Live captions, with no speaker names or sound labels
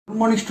Good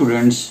morning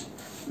students.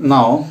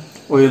 Now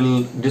we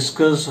will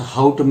discuss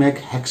how to make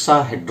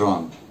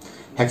hexahedron.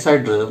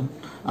 Hexahedron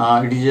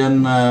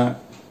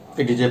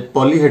it is a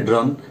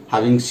polyhedron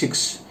having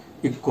 6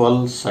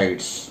 equal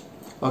sides.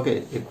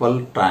 Okay,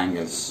 equal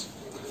triangles.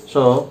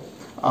 So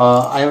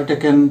I have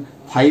taken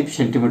 5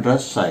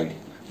 centimeters side.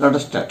 Let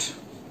us start.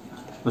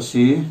 So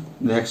see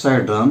the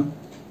hexahedron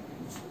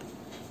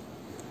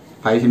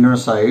 5 centimeter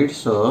side.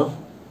 So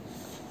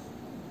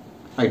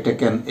I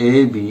taken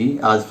AB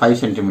as 5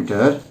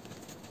 centimeter.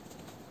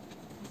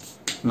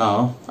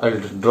 Now I will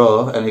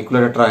draw an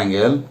equilateral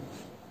triangle.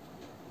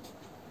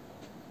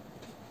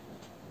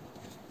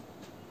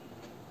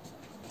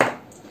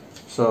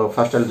 So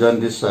first I will join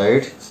this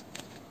side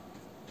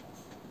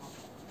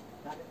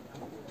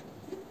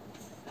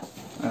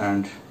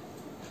and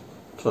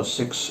so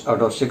 6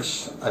 out of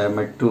 6 I have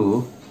made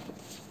 2.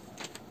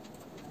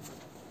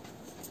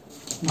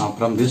 Now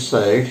from this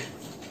side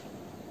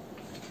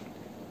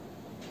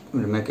we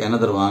will make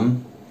another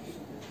one.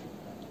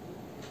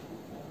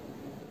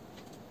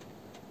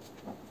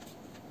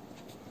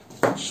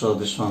 So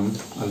this one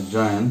I'll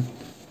join.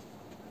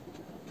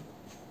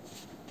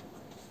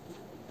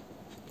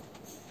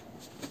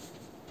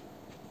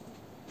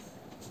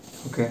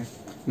 Okay,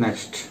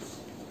 next.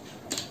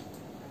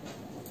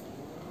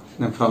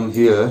 Then from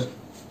here,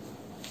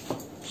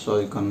 so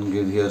you can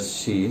give here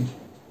C.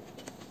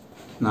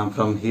 Now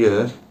from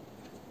here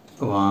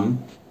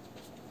 1,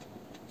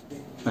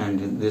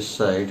 and this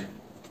side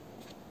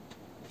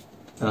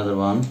another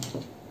one.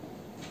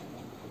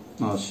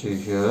 Now see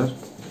here.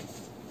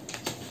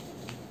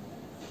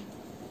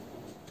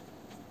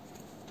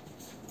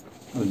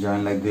 I'll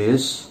join like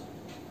this.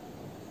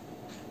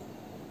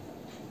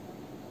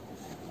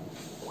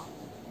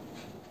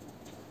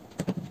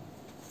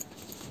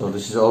 So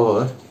this is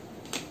over.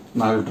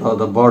 Now I will draw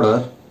the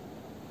border.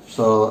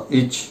 So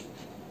each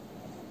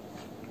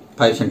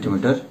 5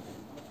 centimeter.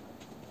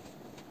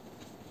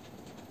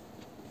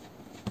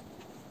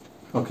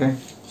 Okay.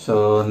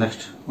 So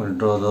next we'll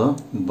draw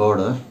the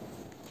border.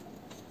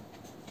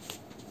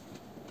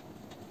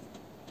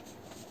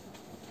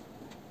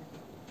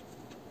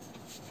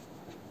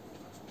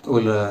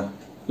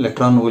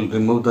 Electron will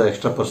remove the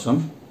extra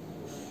portion,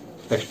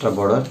 extra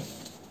border.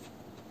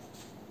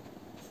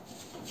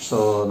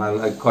 So now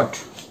I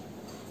cut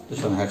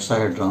this one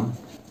hexahedron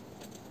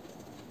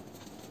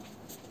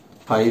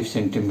 5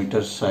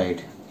 centimeter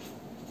side.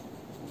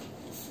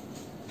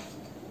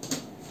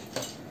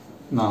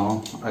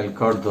 Now I'll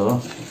cut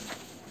the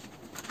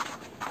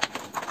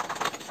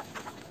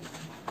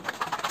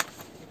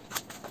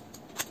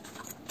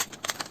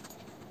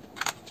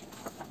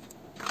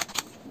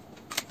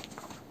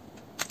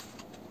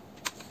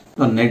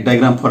net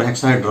diagram for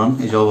hexahedron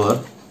is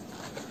over.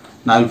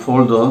 Now I will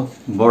fold the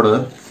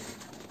border.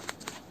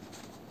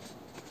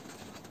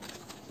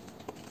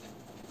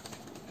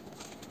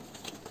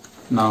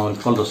 Now I will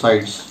fold the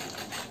sides.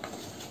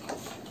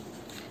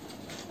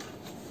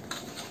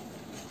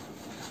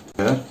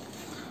 Here.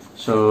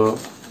 So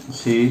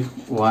see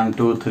 1,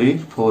 2, 3,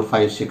 4,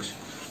 5, 6.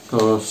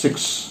 So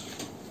 6.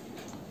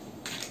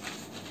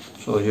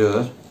 So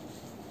here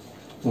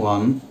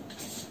 1,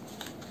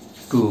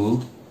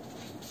 2,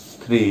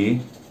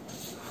 3,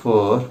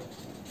 4,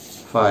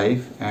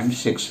 5 and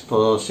 6.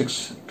 So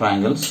 6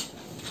 triangles.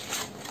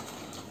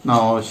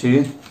 Now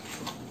see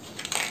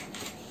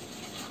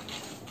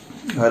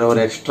wherever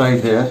extra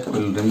is there, we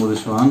will remove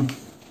this one.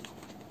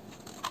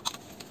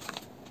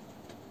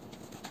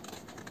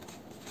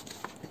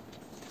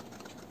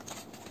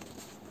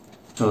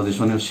 So this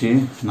one you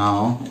see.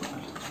 Now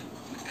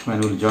when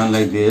we will join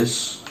like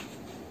this,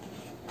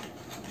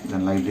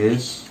 then like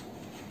this,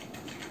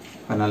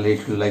 finally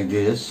it will like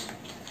this.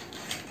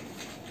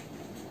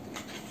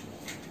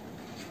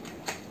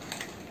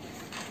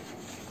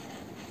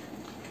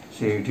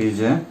 See, it is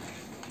a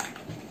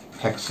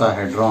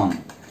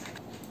hexahedron.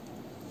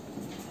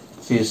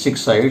 See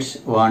 6 sides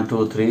 1,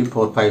 2, 3,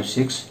 4, 5,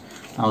 6.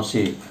 Now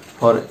see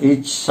for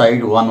each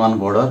side 1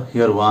 border.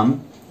 Here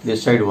 1,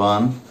 this side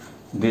 1,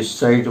 this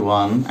side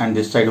 1 and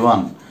this side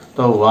 1.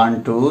 So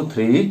 1, 2,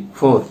 3,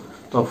 4.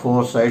 So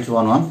 4 sides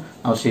 1.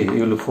 Now see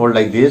you will fold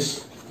like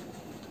this.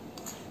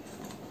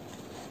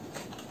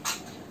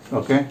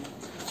 Okay.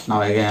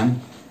 Now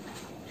again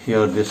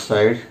here this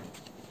side.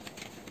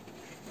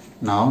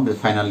 Now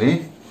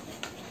finally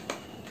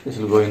this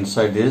will go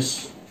inside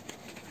this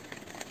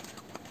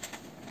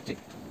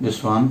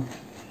one.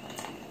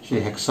 See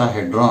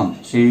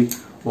hexahedron. See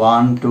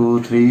 1,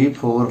 2, 3,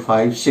 4,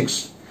 5,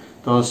 6.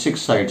 So 6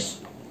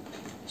 sides.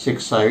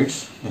 6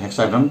 sides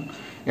hexahedron.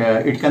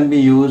 It can be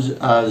used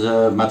as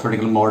a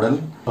mathematical model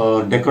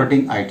for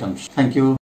decorating items. Thank you.